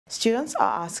Students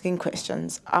are asking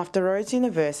questions after Rhodes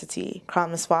University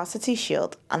crowned Ms Varsity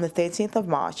Shield on the 13th of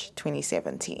March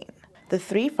 2017. The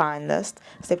three finalists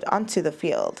stepped onto the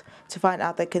field to find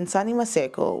out that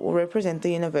Nontshisekelo will represent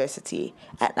the university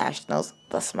at Nationals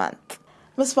this month.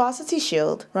 Ms Varsity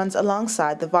Shield runs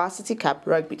alongside the Varsity Cup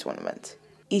rugby tournament.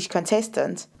 Each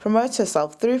contestant promotes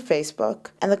herself through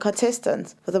Facebook, and the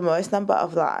contestant with the most number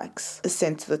of likes is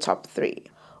sent to the top three.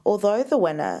 Although the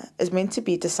winner is meant to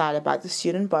be decided by the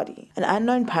student body, an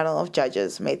unknown panel of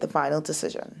judges made the final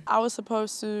decision. I was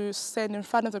supposed to stand in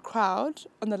front of the crowd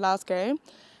on the last game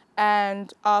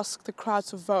and ask the crowd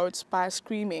to vote by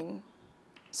screaming.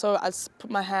 So I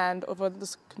put my hand over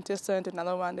this contestant,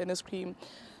 another one, then I scream,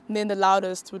 and then the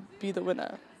loudest would be the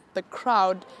winner. The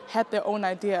crowd had their own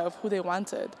idea of who they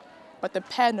wanted, but the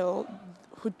panel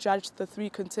who judged the three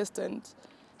contestants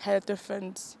had a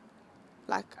different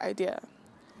idea.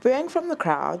 Viewing from the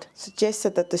crowd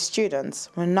suggested that the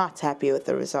students were not happy with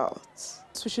the results.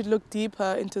 So we should look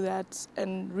deeper into that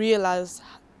and realize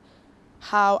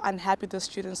how unhappy the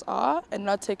students are and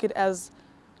not take it as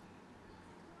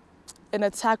an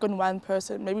attack on one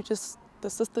person, maybe just the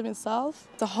system itself.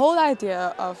 The whole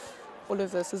idea of all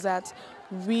of this is that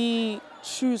we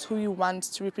choose who we want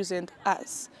to represent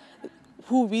us,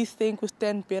 who we think will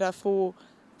stand better for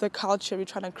the culture we're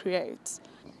trying to create.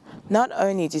 Not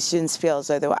only do students feel as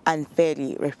though they were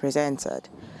unfairly represented,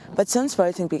 but since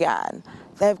voting began,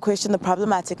 they have questioned the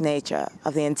problematic nature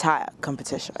of the entire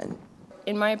competition.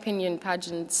 In my opinion,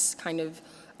 pageants kind of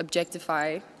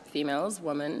objectify females,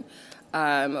 women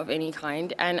of any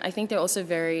kind, and I think they're also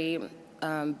very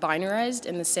binarized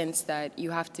in the sense that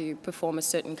you have to perform a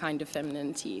certain kind of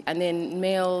femininity. And then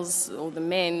males, or the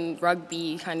men,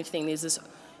 rugby kind of thing, there's this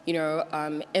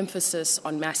emphasis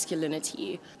on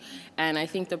masculinity. And I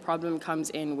think the problem comes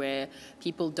in where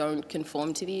people don't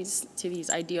conform to these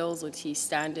ideals or to these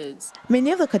standards.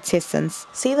 Many of the contestants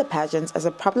see the pageants as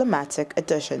a problematic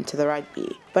addition to the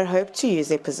rugby, but hope to use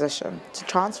their position to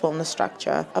transform the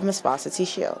structure of Ms Varsity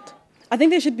Shield. I think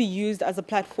they should be used as a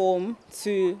platform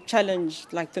to challenge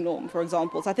the norm, for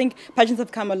example. So I think pageants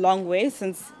have come a long way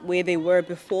since where they were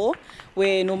before,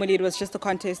 where normally it was just a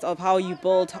contest of how you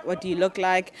build, what do you look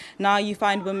like. Now you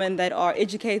find women that are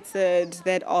educated,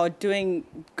 that are doing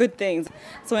good things.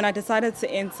 So when I decided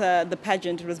to enter the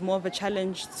pageant, it was more of a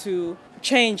challenge to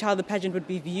change how the pageant would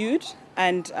be viewed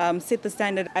and set the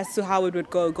standard as to how it would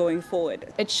go going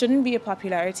forward. It shouldn't be a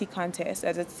popularity contest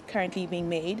as it's currently being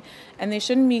made, and there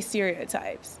shouldn't be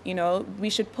stereotypes. We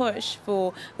should push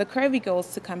for the curvy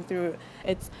girls to come through.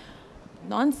 It's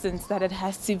nonsense that it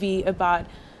has to be about,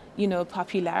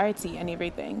 popularity and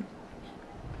everything.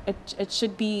 It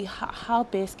should be how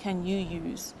best can you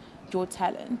use your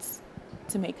talents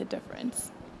to make a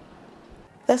difference.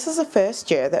 This is the first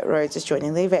year that Rhodes is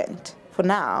joining the event. For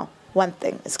now, one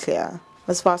thing is clear: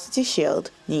 Ms Varsity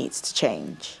Shield needs to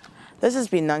change. This has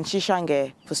been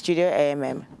Nontshisekelo for Studio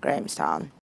AMM, Grahamstown.